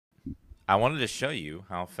I wanted to show you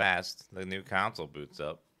how fast the new console boots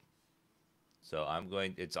up. So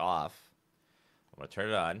it's off. I'm going to turn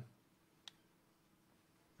it on.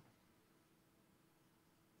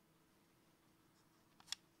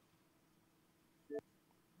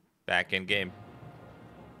 Back in game.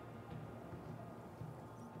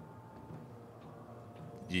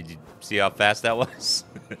 Did you see how fast that was?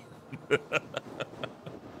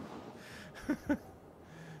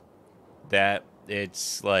 That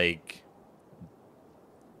it's like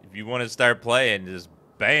if you want to start playing, just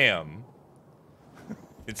bam.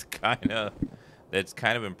 It's kind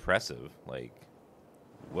of impressive. Like,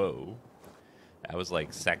 whoa. That was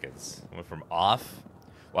like seconds. It went from off.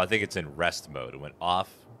 Well, I think it's in rest mode. It went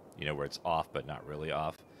off, you know, where it's off but not really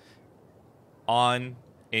off. On,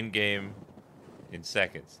 in game, in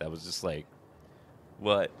seconds. That was just like,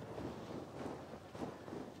 what?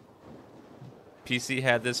 PC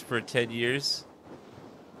had this for 10 years?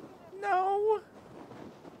 No.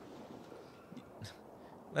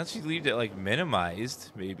 Unless you leave it like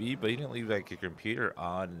minimized, maybe, but you didn't leave like your computer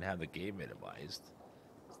on and have the game minimized.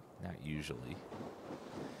 Not usually.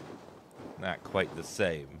 Not quite the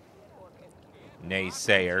same.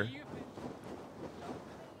 Naysayer.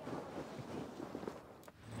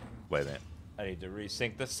 Wait a minute. I need to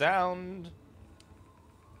resync the sound.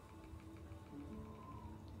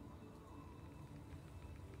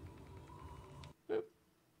 Boop.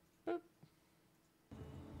 Boop.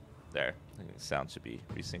 There. I think the sound should be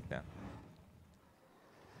resynced now.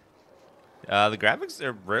 The graphics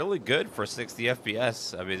are really good for 60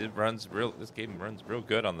 FPS. I mean, this game runs real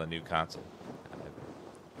good on the new console.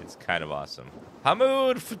 It's kind of awesome.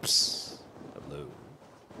 Hamoud! Hello.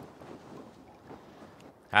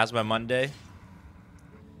 How's my Monday?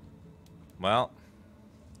 Well,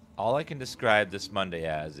 all I can describe this Monday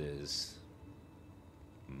as is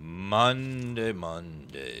Monday.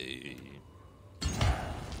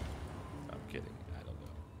 I'm kidding. I don't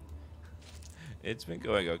know. It's been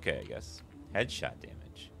going okay, I guess. Headshot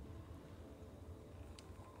damage.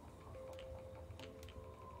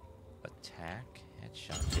 Attack.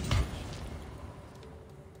 Headshot damage.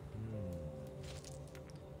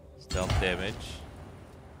 Stealth damage.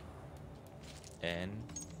 And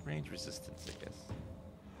range resistance, I guess.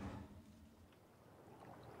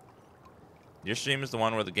 Your stream is the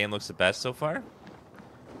one where the game looks the best so far?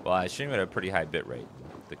 Well, I stream at a pretty high bit rate.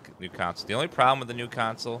 The new console. The only problem with the new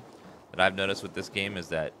console that I've noticed with this game is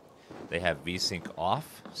that they have VSync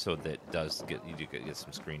off, so that you do get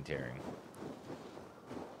some screen tearing.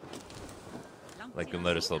 Like you'll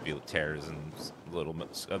notice there'll be tears in the little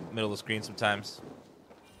middle of the screen sometimes,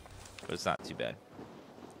 but it's not too bad.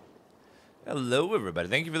 Hello, everybody.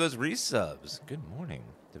 Thank you for those resubs. Good morning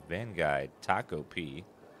to Van Guide, Taco P,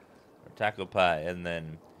 or Taco Pie, and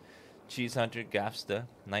then Cheese Hunter, Gafsta,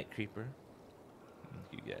 Night Creeper.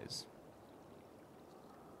 Thank you guys.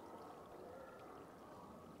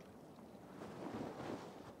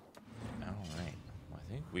 Alright. Well,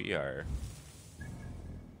 I think we are...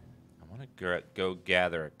 I want to go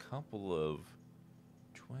gather a couple of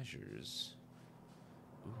treasures.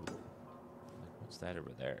 Ooh. What's that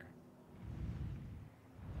over there?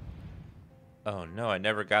 Oh no, I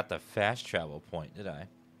never got the fast travel point, did I?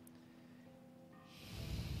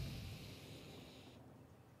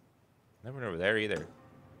 Never went over there either.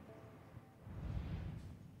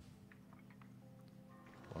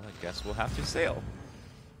 Well, I guess we'll have to sail.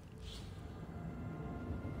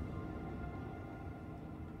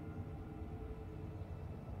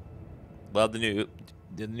 Love the new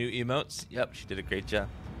emotes. Yep, she did a great job.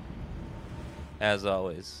 As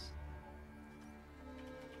always.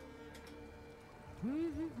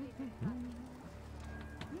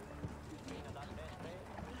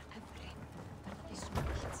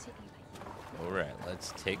 Alright,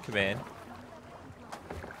 let's take command.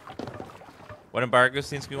 What embargo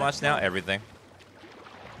scenes can we watch now? Everything.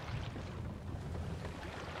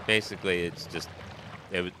 Basically, it's just...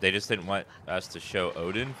 They just didn't want us to show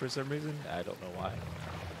Odin for some reason. I don't know why.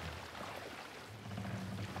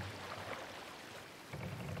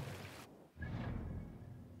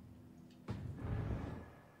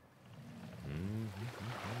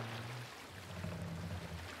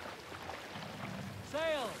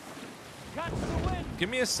 Sail! Catch the wind! Give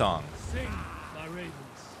me a song. Sing, my ravens.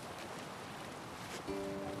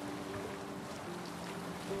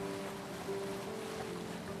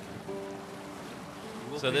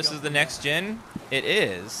 So this is the next gen? It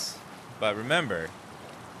is. But remember.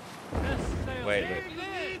 Wait.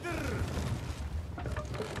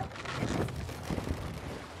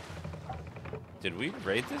 Did we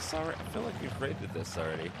raid this already? I feel like we've raided this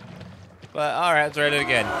already. But alright, let's raid it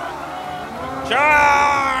again.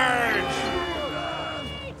 Charge!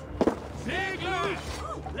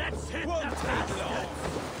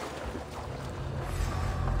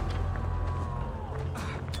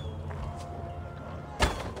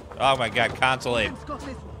 Oh my god, console aim.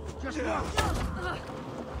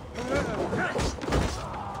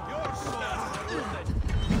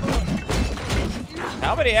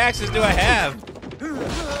 How many axes do I have?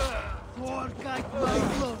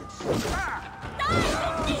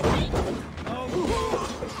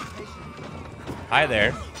 Hi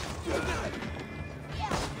there.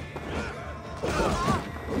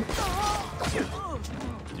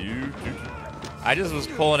 I just was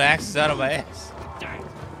pulling axes out of my ass.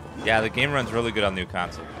 Yeah, the game runs really good on new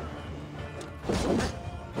console.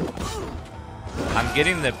 I'm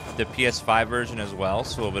getting the PS5 version as well,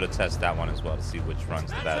 so we'll be able to test that one as well to see which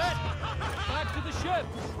runs the best. Back to the ship.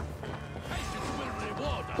 Patience will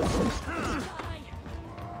reward us.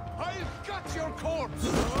 I've got your corpse.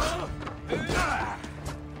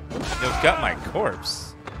 You've got my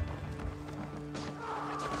corpse.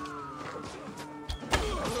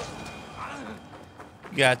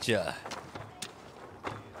 Gotcha.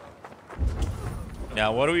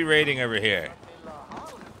 Now, what are we rating over here?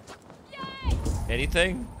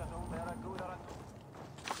 Anything?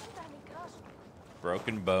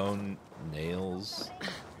 Broken bone, nails.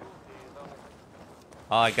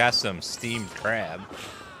 Oh, I got some steamed crab.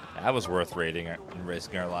 That was worth rating and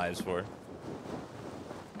risking our lives for.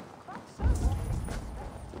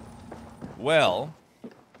 Well,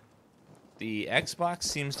 the Xbox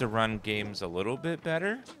seems to run games a little bit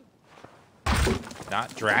better.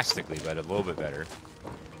 Not drastically, but a little bit better.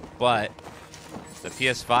 But the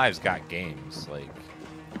PS5's got games like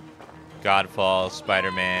Godfall,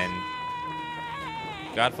 Spider-Man,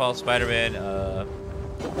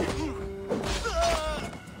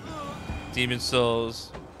 Demon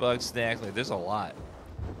Souls, Bugsnax. Like, there's a lot.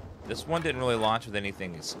 This one didn't really launch with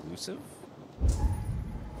anything exclusive.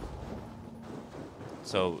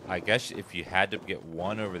 So I guess if you had to get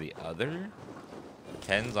one over the other,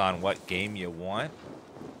 depends on what game you want.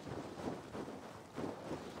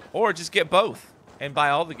 Or just get both and buy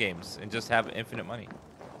all the games and just have infinite money.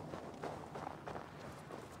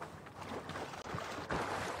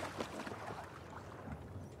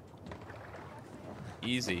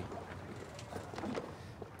 Easy.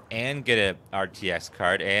 And get a RTX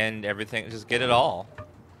card and everything. Just get it all.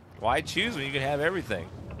 Why choose when you can have everything?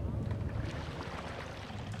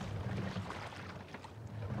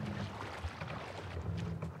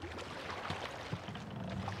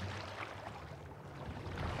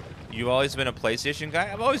 You've always been a PlayStation guy?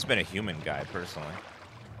 I've always been a human guy, personally.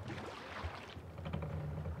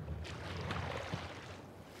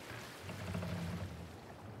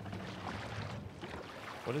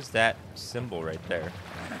 What is that symbol right there?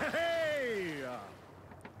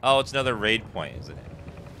 Oh, it's another raid point, isn't it?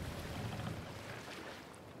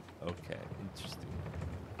 Okay, interesting.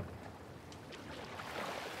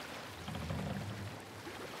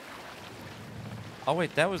 Oh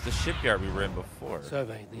wait, that was the shipyard we were in before.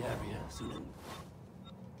 Survey the area soon.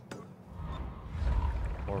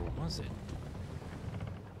 Or was it?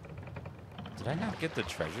 Did I not get the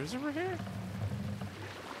treasures over here?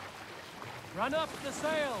 Run up the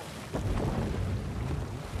sail.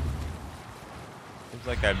 Seems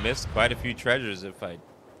like I missed quite a few treasures if I...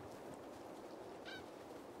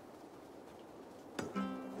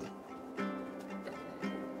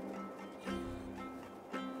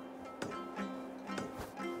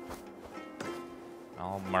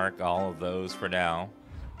 I'll mark all of those for now.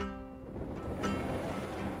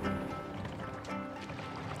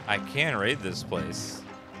 I can raid this place.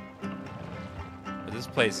 But this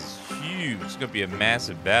place is huge. It's gonna be a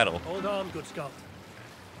massive battle. Hold on, good Scott.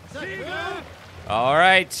 All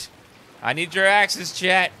right. I need your axes,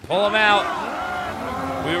 chat. Pull them out.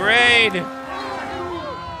 We raid.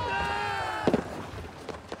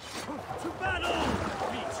 To battle!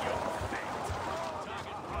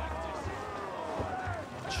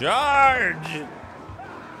 Charge.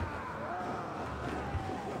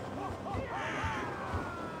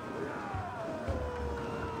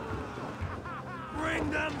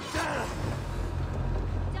 Bring them down!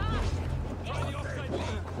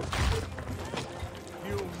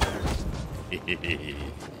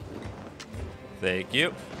 Thank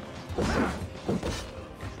you.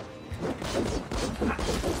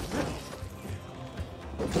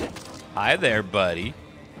 Hi there, buddy.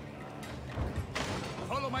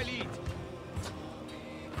 Follow my lead.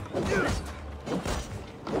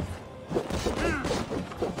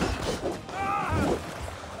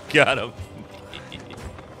 Got him.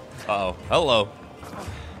 Uh-oh. Hello.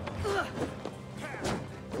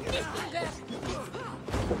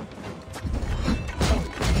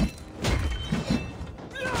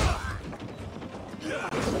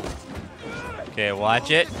 Okay,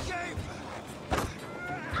 watch it.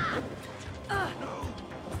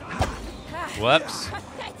 Whoops.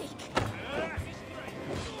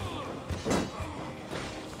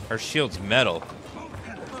 Her shield's metal.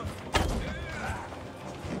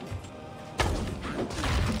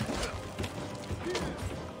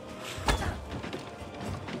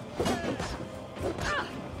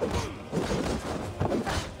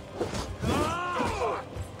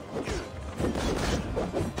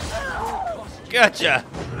 Gotcha.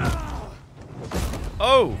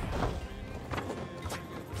 Oh.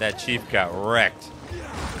 That chief got wrecked.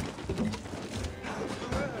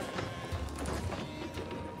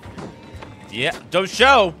 Yeah, don't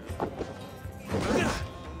show.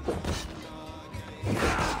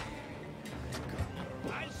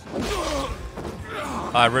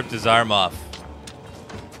 Oh, I ripped his arm off.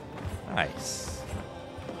 Nice.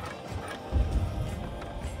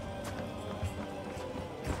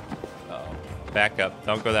 Uh-oh. Back up.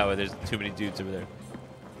 Don't go that way. There's too many dudes over there.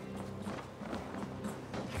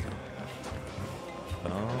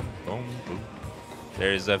 Boom, boom, boom.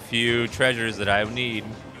 There's a few treasures that I need.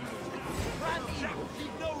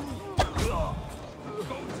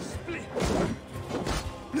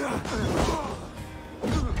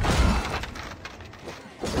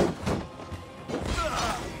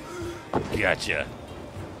 Gotcha.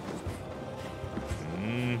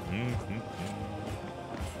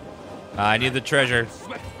 I need the treasure.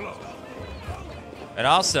 And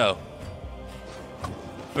also,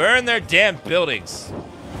 burn their damn buildings.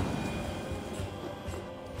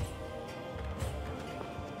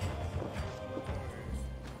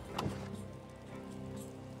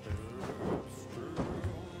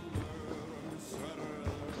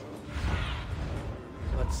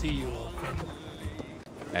 Let's see you all.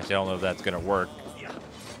 Actually, I don't know if that's gonna work.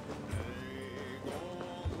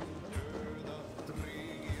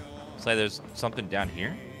 Looks like there's something down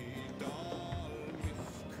here.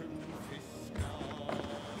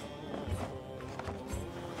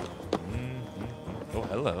 Oh,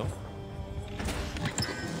 hello.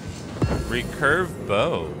 Recurve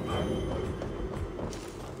bow.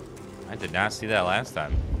 I did not see that last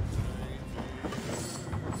time.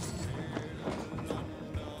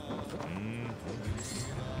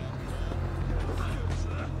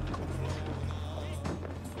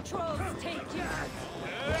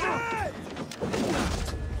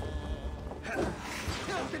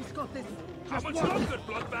 How much longer,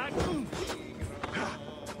 bloodbag?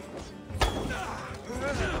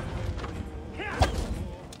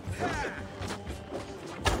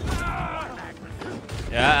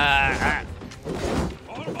 Yeah.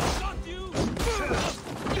 Almost got you.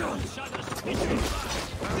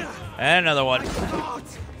 And another one.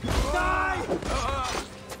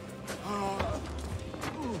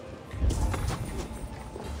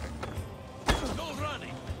 No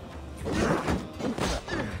running.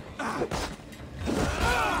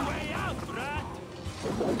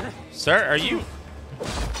 Sir, are you?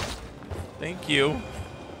 Thank you.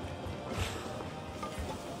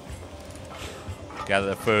 Gather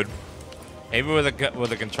the food. Maybe with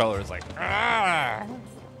a controller, it's like. Ah!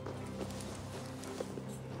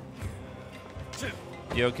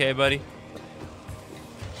 You okay, buddy?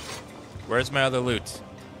 Where's my other loot?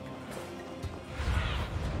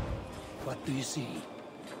 What do you see?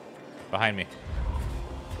 Behind me.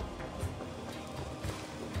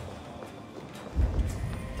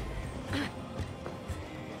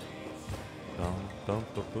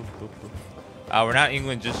 We're not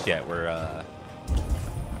England just yet. We're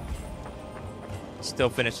still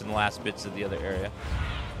finishing the last bits of the other area.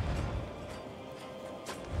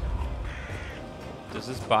 Does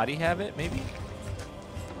this body have it, maybe?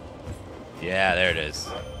 Yeah, there it is.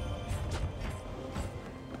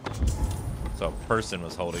 So a person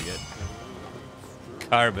was holding it.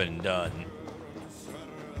 Carbon done.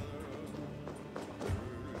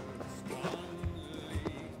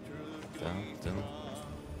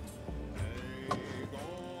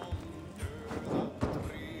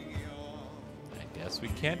 We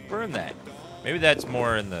can't burn that. Maybe that's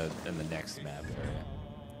more in the next map area.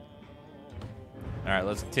 All right,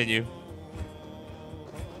 let's continue.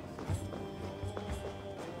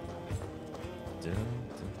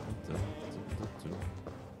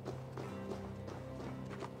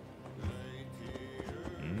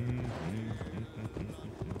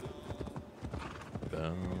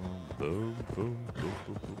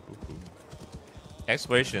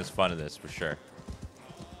 Exploration is fun in this for sure.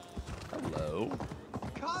 Hello.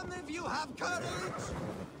 Come if you have courage!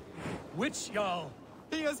 Which Jarl?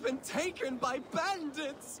 He has been taken by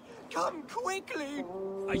bandits! Come quickly!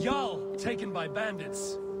 A Jarl taken by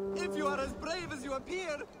bandits. If you are as brave as you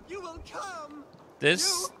appear, you will come!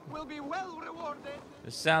 This You will be well rewarded!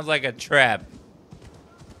 sounds like a trap.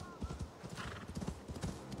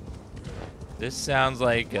 This sounds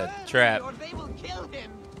like a trap. Or they will kill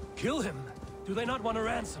him. Kill him? Do they not want a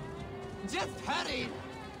ransom? Just hurry.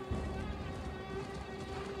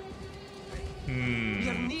 Hmm. We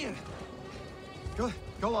are near.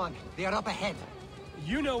 Go on. They are up ahead.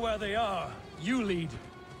 You know where they are. You lead.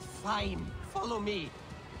 Fine. Follow me.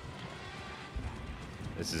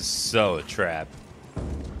 This is so a trap.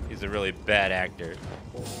 He's a really bad actor.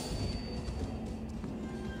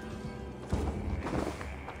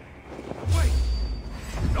 Wait!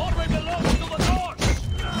 Norway belongs to the North!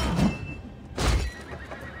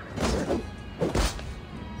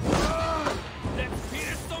 Let's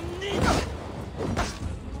hear some needle!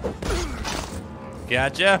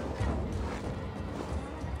 Gotcha.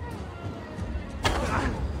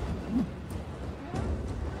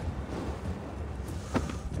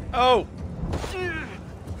 Oh!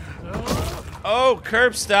 Oh,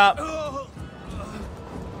 curb stop.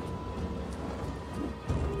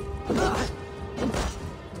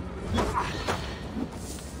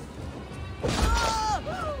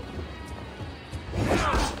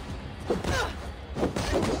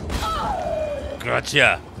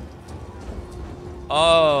 Gotcha.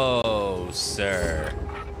 Oh, sir.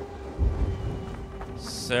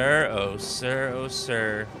 Sir, oh, sir, oh,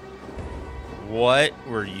 sir. What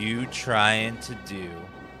were you trying to do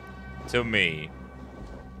to me?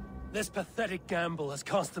 This pathetic gamble has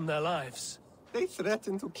cost them their lives. They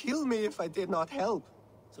threatened to kill me if I did not help.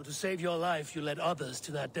 So to save your life, you led others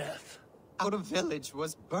to their death. Our village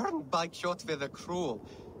was burned by Kjotve the Cruel.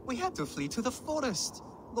 We had to flee to the forest.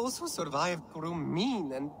 Those who survived grew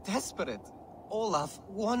mean and desperate. Olaf,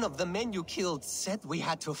 one of the men you killed, said we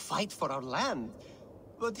had to fight for our land.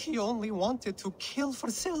 But he only wanted to kill for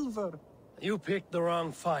silver. You picked the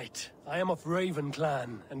wrong fight. I am of Raven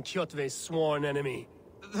clan and Kjotve's sworn enemy.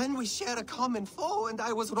 Then we share a common foe, and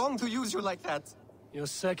I was wrong to use you like that. Your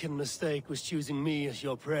second mistake was choosing me as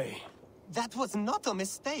your prey. That was not a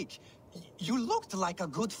mistake. You looked like a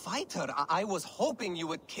good fighter. I was hoping you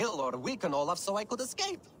would kill or weaken Olaf so I could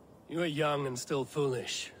escape. You are young and still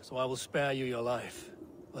foolish, so I will spare you your life.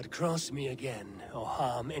 But cross me again, or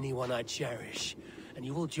harm anyone I cherish, and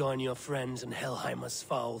you will join your friends in Helheimer's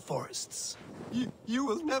foul forests. You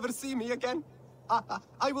will never see me again.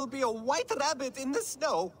 I will be a white rabbit in the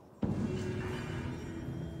snow.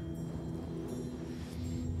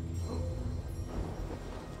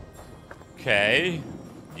 Okay.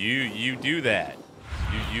 You do that.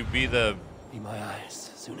 You be the Be my eyes,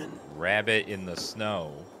 Sunan. rabbit in the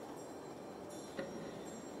snow.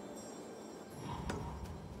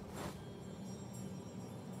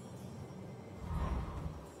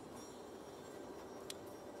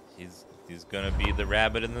 He's gonna be the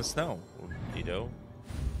rabbit in the snow, you know.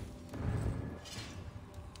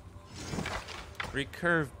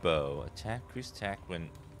 Recurve bow, attack, increase attack when.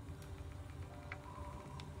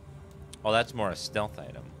 Oh, that's more a stealth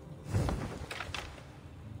item.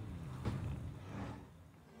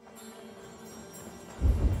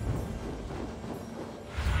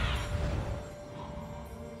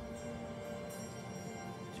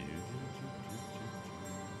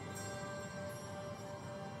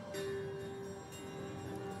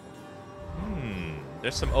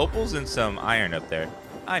 There's some opals and some iron up there.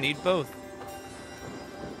 I need both.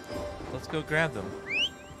 Let's go grab them.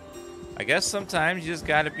 I guess sometimes you just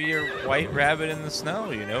gotta be a white rabbit in the snow,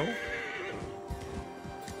 you know?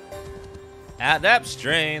 Adapt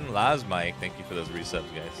Strain, Laz Mike, thank you for those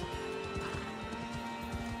resubs, guys.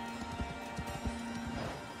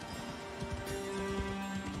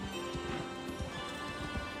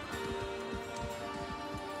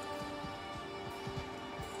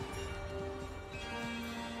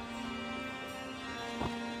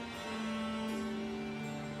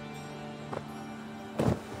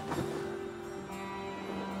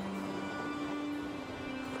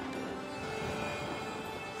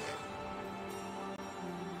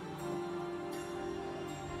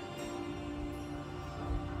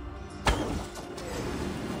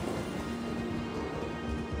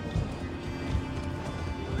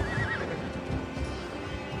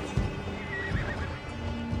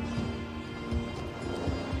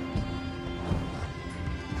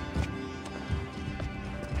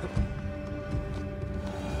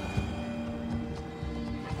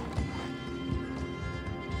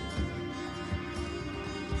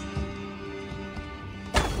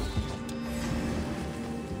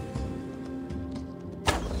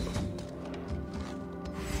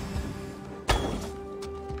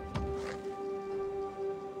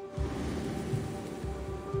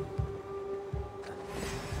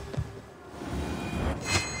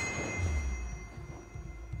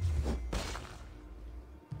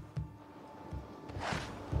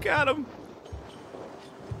 Got him.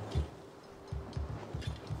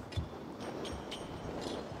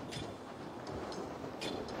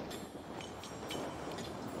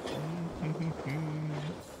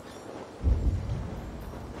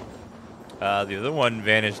 The other one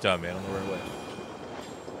vanished on me. I don't know where it went.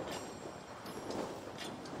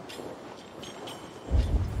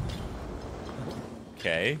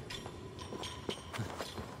 Okay.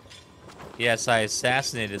 Yes, I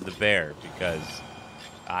assassinated the bear because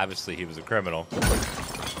obviously he was a criminal.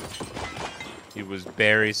 He was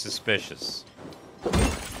very suspicious.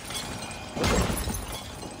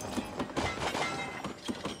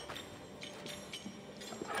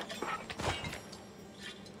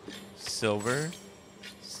 Silver.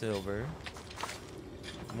 Silver.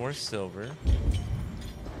 More silver.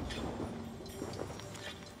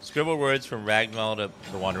 Scribbled words from Ragnvald to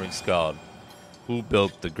the Wandering Skald. Who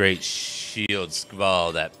built the great shield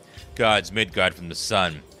Skval that guards Midgard from the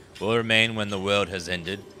sun? Will it remain when the world has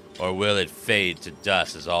ended, or will it fade to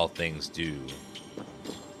dust as all things do?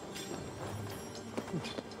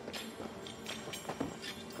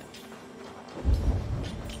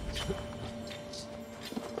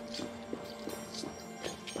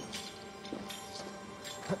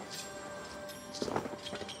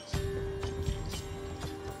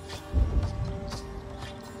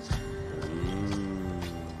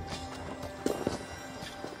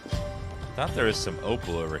 I thought there was some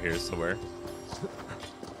opal over here somewhere.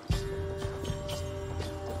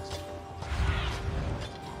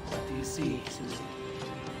 What do you see, Susan?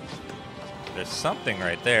 There's something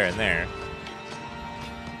right there and there.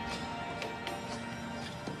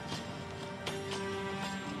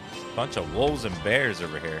 Bunch of wolves and bears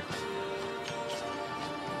over here.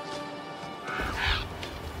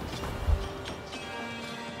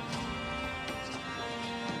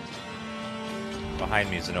 Behind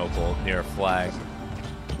me is an opal near a flag.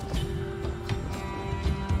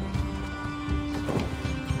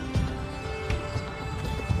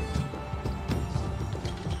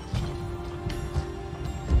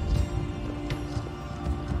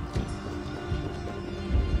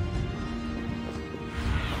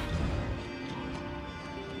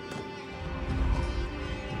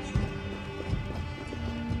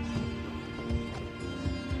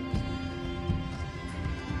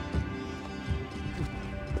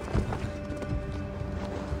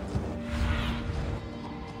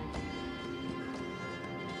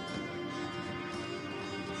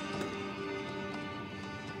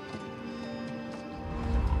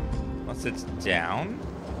 Unless it's down?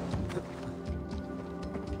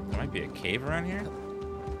 There might be a cave around here?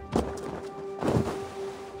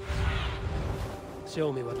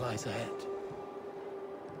 Show me what lies ahead.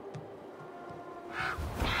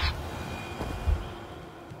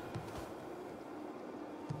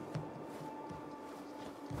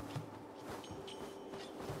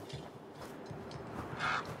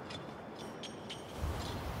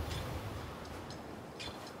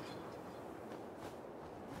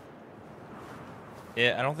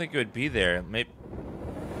 Yeah, I don't think it would be there. Maybe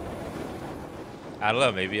I don't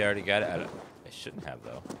know. Maybe I already got it. I shouldn't have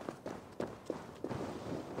though.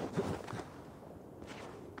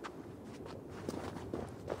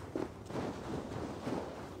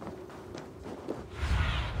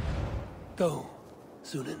 Go,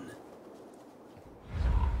 Sunan.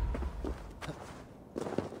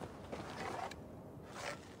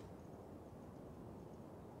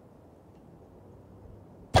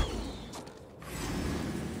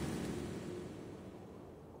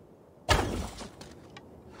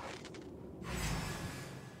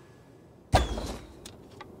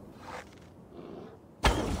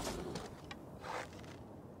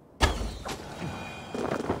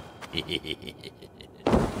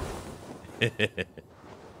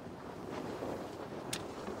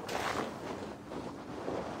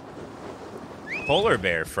 Polar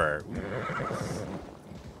bear fur.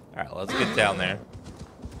 Alright, let's get down there.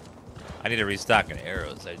 I need to restock on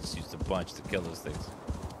arrows. I just used a bunch to kill those things.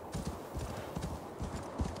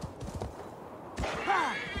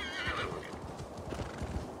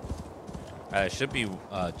 There should be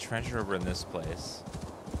treasure over in this place.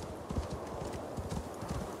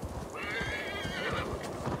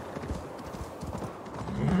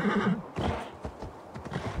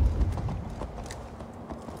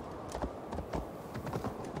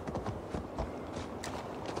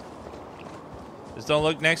 Just don't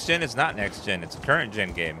look next gen. It's not next gen. It's a current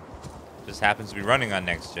gen game. Just happens to be running on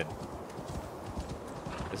next gen.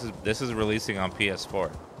 This is releasing on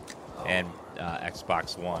PS4 and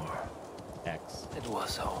Xbox One X. It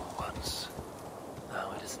was home once.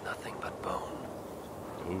 Now it is nothing but bone.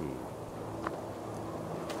 Ooh.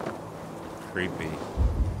 Creepy.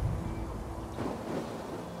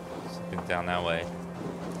 Something down that way.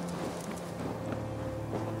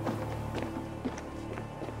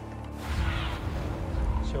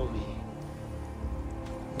 Show me.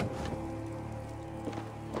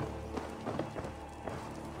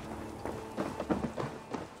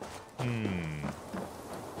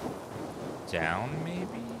 down, maybe?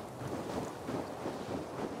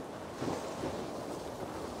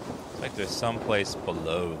 It's like there's some place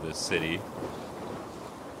below the city.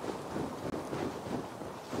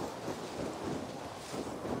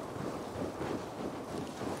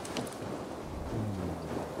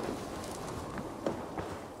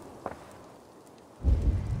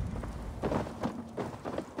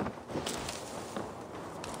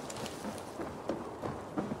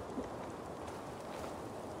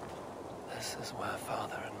 This is where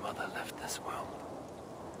father and mother left this world.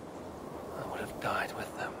 I would have died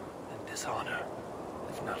with them in dishonor,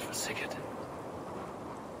 if not for Sigurd.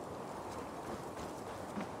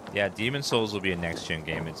 Yeah, Demon Souls will be a next-gen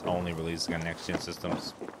game. It's only releasing on next-gen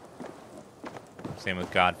systems. Same with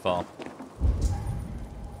Godfall.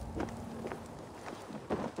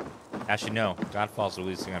 Actually, no. Godfall's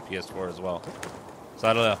releasing on PS4 as well. So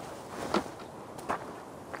I don't know.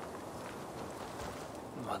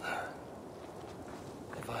 Mother,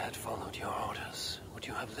 if I had followed your orders, would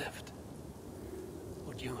you have lived?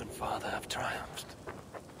 Would you and father have triumphed?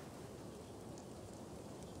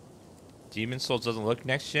 Demon Souls doesn't look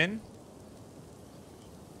next-gen?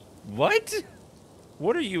 What?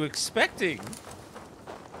 What are you expecting?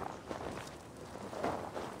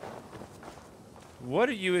 What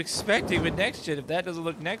are you expecting with next-gen if that doesn't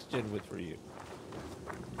look next-gen with for you?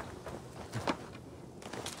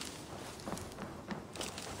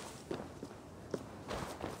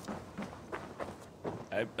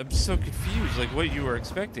 I'm so confused, like what you were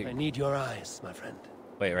expecting. I need your eyes, my friend.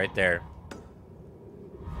 Wait, right there.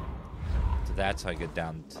 So that's how I get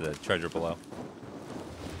down to the treasure below.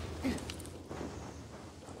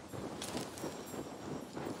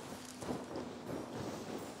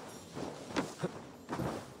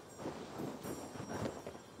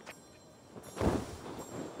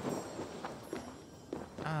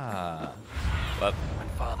 Well, When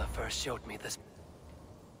father first showed me this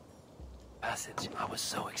passage, I was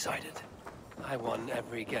so excited. I won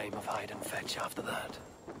every game of hide and fetch after that.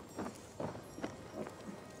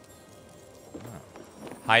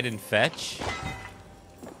 hide and fetch?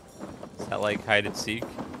 Is that like hide and seek?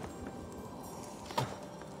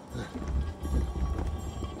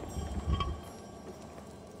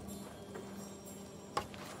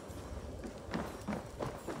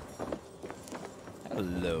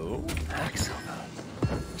 Hello? Axel,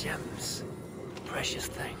 gems, precious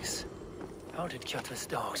things. How did Kjotve's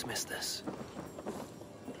dogs miss this?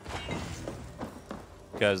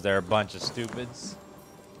 Because they're a bunch of stupids.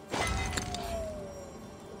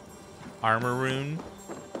 Armor rune.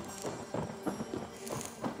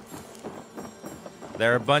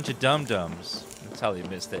 They're a bunch of dum-dums. That's how they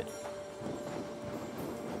missed it.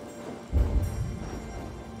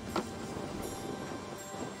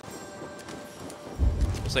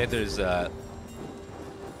 Looks like there's I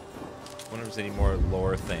wonder if there's any more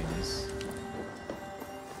lore things.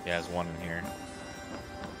 Yeah, there's one in here.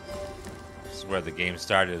 This is where the game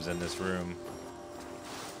started, is in this room.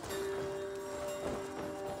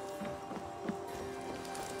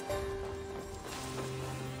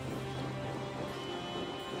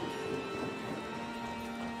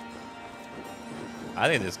 I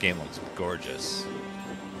think this game looks gorgeous.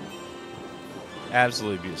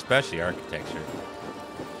 Absolutely beautiful, especially architecture.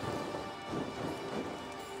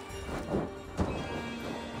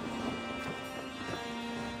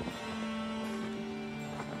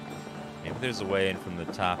 Maybe there's a way in from the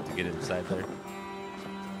top to get inside there.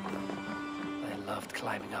 I loved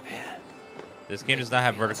climbing up here. This game does not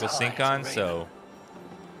have vertical sync on, so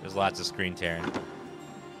there's lots of screen tearing.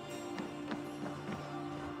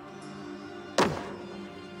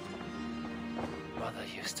 Mother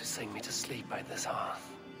used to sing me to sleep by this hearth.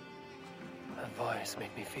 Her voice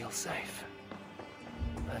made me feel safe.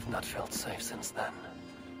 I've not felt safe since then.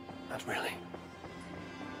 Not really.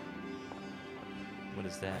 What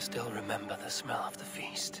is I that? still remember the smell of the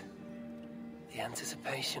feast. The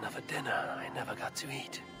anticipation of a dinner I never got to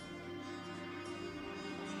eat.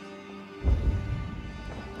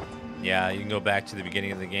 Yeah, you can go back to the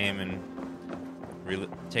beginning of the game and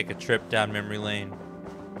take a trip down memory lane.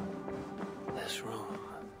 This room,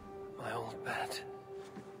 my old bed,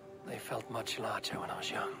 they felt much larger when I was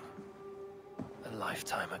young. A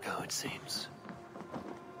lifetime ago, it seems.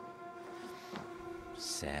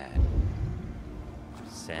 Sad.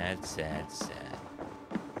 Sad, sad, sad.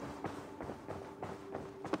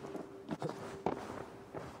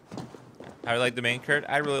 I like the main character.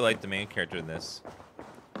 I really like the main character in this.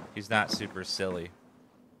 He's not super silly.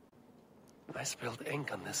 I spilled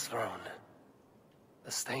ink on this throne.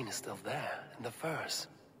 The stain is still there, in the furs,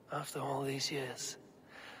 after all these years.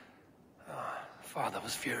 Father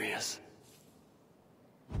was furious.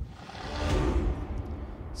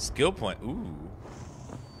 Skill point. Ooh.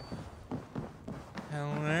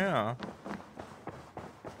 Hell yeah.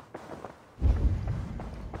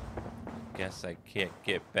 Guess I can't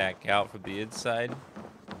get back out from the inside.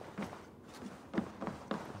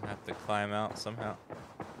 I have to climb out somehow.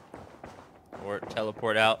 Or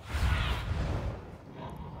teleport out.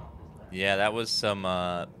 Yeah, that was some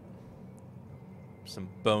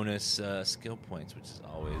bonus skill points, which is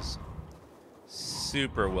always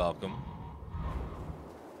super welcome.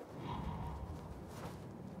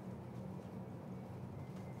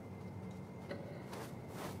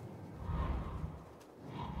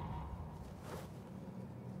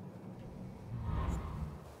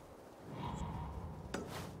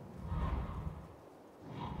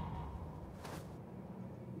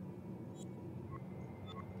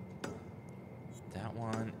 That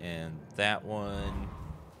one and that one.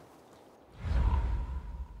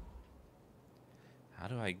 How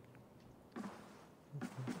do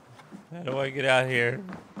I get out here?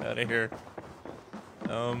 Out of here.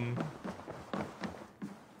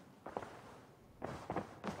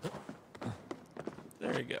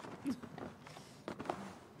 There we go.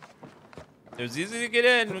 It was easy to get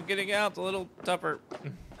in, but getting out's a little tougher.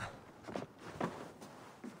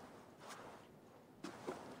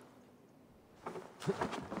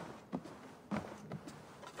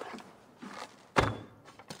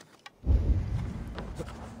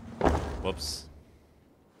 Whoops.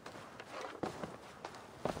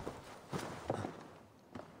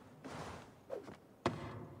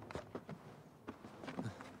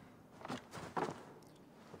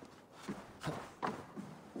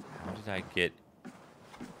 How did I get...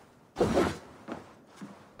 I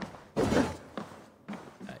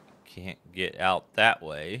can't get out that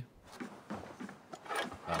way.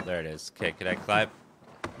 Oh, there it is. Okay, can I climb?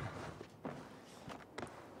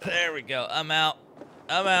 There we go. I'm out.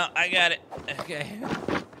 I'm out. I got it. Okay.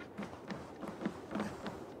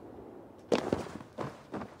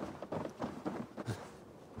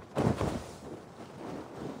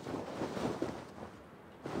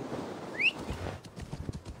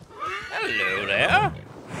 Hello there.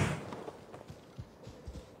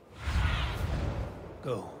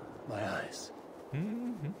 Go, my eyes.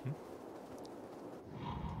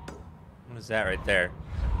 What is that right there?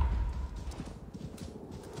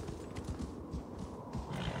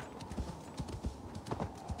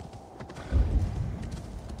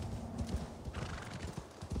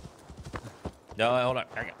 No, hold on.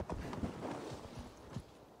 I got...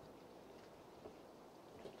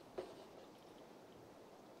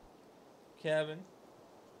 Kevin.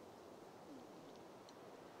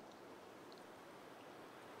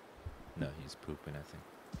 No, he's pooping, I think.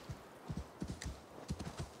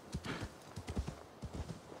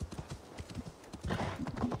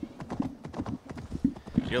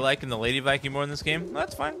 You're liking the Lady Viking more in this game?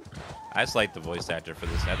 That's fine. I just like the voice actor for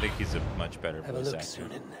this. I think he's a much better Have a voice look, actor.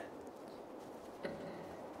 Sunan.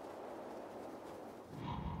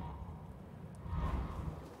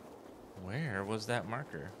 Where was that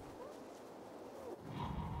marker?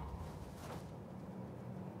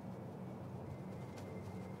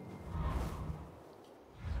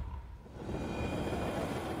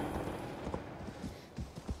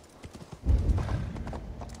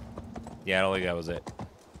 Yeah, I don't think that was it.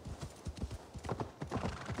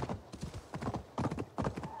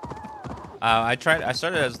 I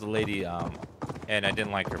started as the lady, and I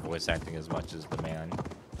didn't like her voice acting as much as the man.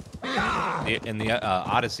 In the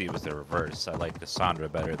Odyssey, it was the reverse. I like Cassandra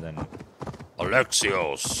better than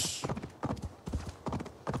Alexios.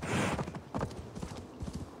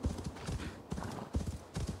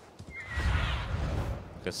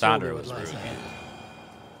 Cassandra was rude.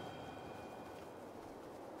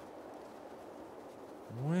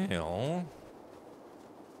 Well,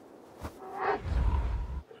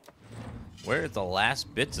 where are the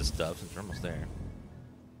last bits of stuff since we're almost there?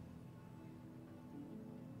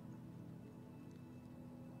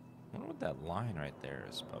 I wonder what that line right there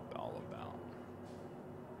is all about.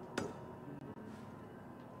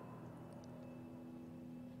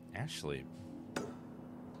 Actually,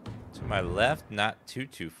 to my left, not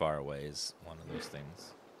too far away, is one of those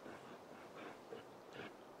things.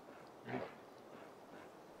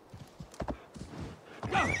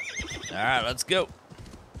 All right, let's go.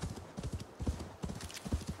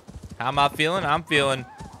 How am I feeling? I'm feeling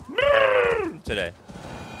today.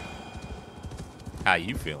 How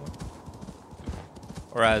you feeling?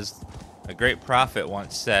 Or as a great prophet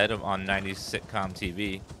once said on 90s sitcom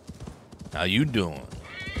TV, how you doing?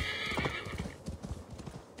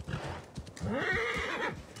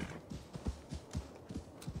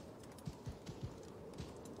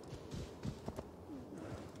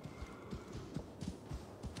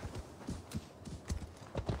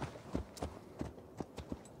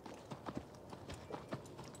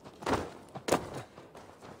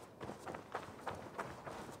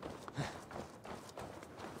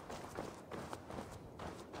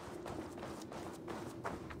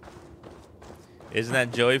 Isn't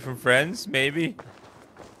that Joey from Friends? Maybe.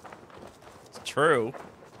 It's true.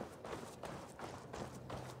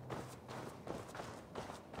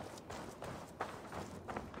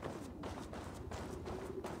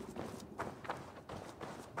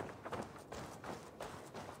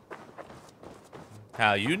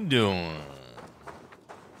 How you doing?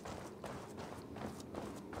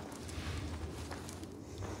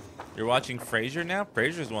 You're watching Frasier now?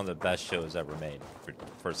 Frasier's one of the best shows ever made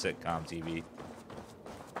for sitcom TV.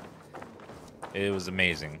 It was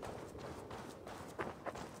amazing.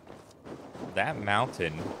 That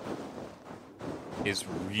mountain is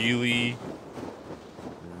really,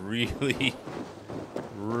 really,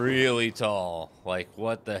 really tall. Like,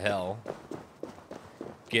 what the hell?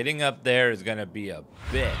 Getting up there is gonna be a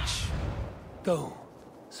bitch. Go,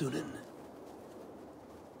 Sunan.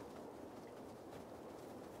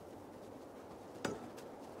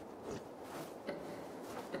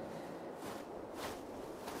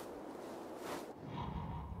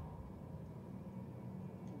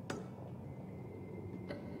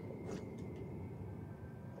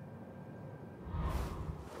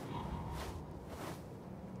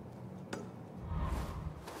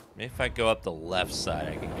 Maybe if I go up the left side,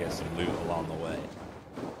 I can get some loot along the way.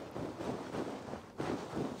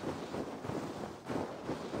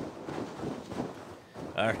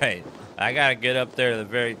 Alright, I gotta get up there to the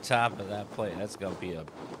very top of that plate. That's gonna be a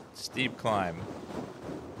steep climb.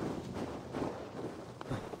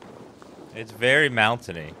 It's very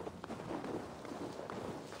mountainy.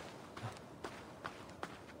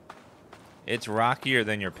 It's rockier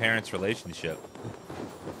than your parents' relationship.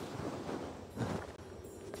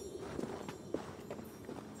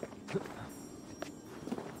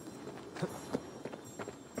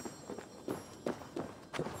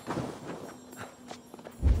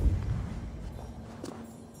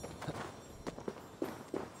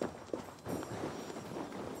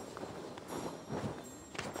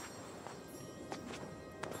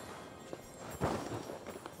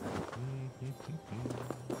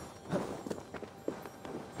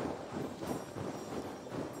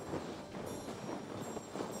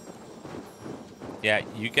 Yeah,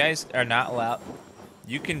 you guys are not allowed.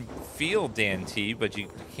 You can feel Dan T, but you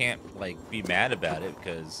can't like be mad about it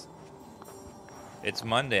because it's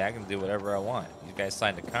Monday. I can do whatever I want. You guys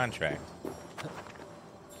signed a contract.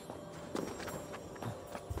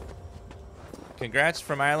 Congrats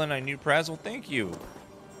from Ireland on new prize. Well, thank you.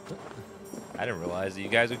 I didn't realize that you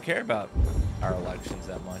guys would care about our elections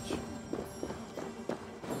that much.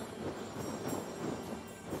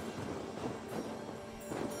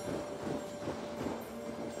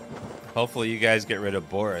 Hopefully you guys get rid of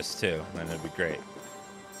Boris too, and it'd be great.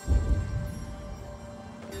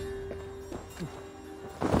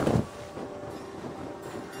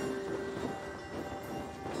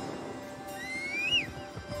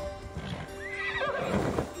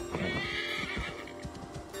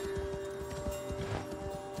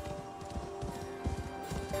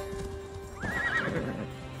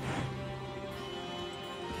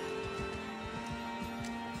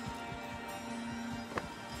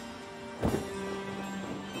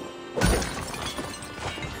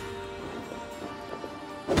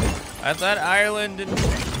 I thought Ireland and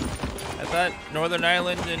I thought Northern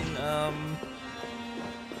Ireland and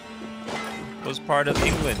was part of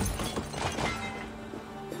England.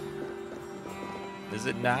 Is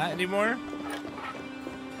it not anymore?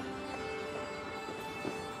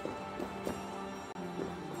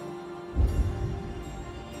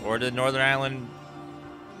 Or did Northern Ireland?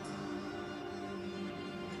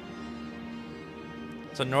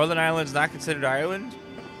 So Northern Ireland's not considered Ireland?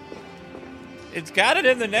 It's got it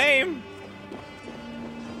in the name.